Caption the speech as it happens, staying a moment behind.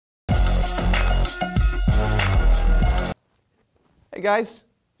Hey guys,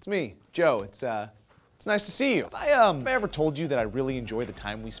 it's me, Joe. It's nice to see you. Have I ever told you that I really enjoy the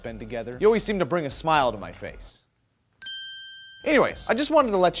time we spend together? You always seem to bring a smile to my face. Anyways, I just wanted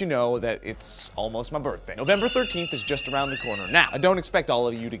to let you know that it's almost my birthday. November 13th is just around the corner. Now, I don't expect all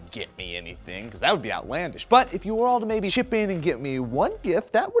of you to get me anything, because that would be outlandish. But if you were all to maybe chip in and get me one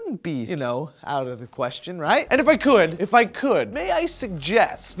gift, that wouldn't be, you know, out of the question, right? And if I could, may I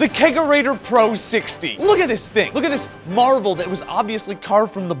suggest the Kegerator Pro 60. Look at this thing. Look at this marvel that was obviously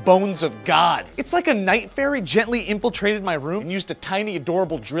carved from the bones of gods. It's like a night fairy gently infiltrated my room and used a tiny,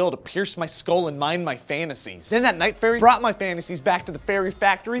 adorable drill to pierce my skull and mine my fantasies. Then that night fairy brought my fantasies back to the fairy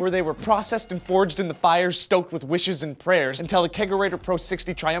factory where they were processed and forged in the fires stoked with wishes and prayers until the Kegerator Pro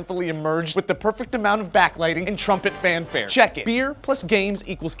 60 triumphantly emerged with the perfect amount of backlighting and trumpet fanfare. Check it. Beer plus games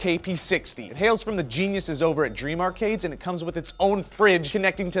equals KP60. It hails from the geniuses over at Dream Arcades and it comes with its own fridge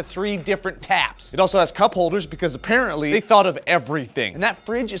connecting to 3 different taps. It also has cup holders because apparently they thought of everything. And that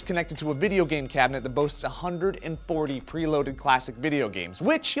fridge is connected to a video game cabinet that boasts 140 preloaded classic video games,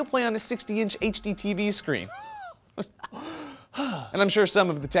 which you'll play on a 60-inch HDTV screen. And I'm sure some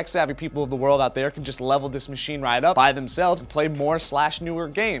of the tech-savvy people of the world out there can just level this machine right up by themselves and play more / newer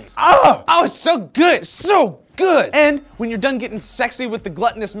games. Oh, it's so good, so good! And when you're done getting sexy with the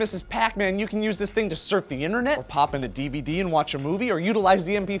gluttonous Mrs. Pac-Man, you can use this thing to surf the internet, or pop in a DVD and watch a movie, or utilize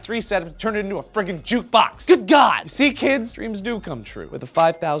the MP3 setup to turn it into a friggin' jukebox. Good God! You see, kids, dreams do come true with a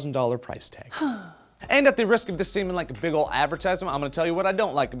 $5,000 price tag. And at the risk of this seeming like a big old advertisement, I'm gonna tell you what I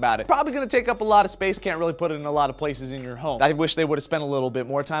don't like about it. Probably gonna take up a lot of space, can't really put it in a lot of places in your home. I wish they would have spent a little bit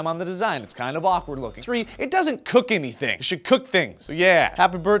more time on the design. It's kind of awkward looking. 3, it doesn't cook anything. It should cook things. So yeah,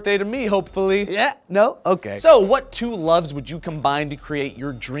 happy birthday to me, hopefully. Yeah? No? Okay. So what 2 loves would you combine to create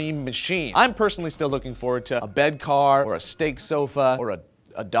your dream machine? I'm personally still looking forward to a bed car, or a steak sofa, or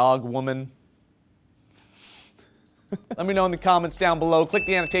a dog woman. Let me know in the comments down below. Click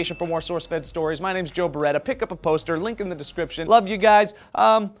the annotation for more SourceFed stories. My name's Joe Beretta. Pick up a poster, link in the description. Love you guys.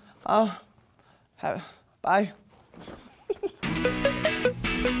 Bye.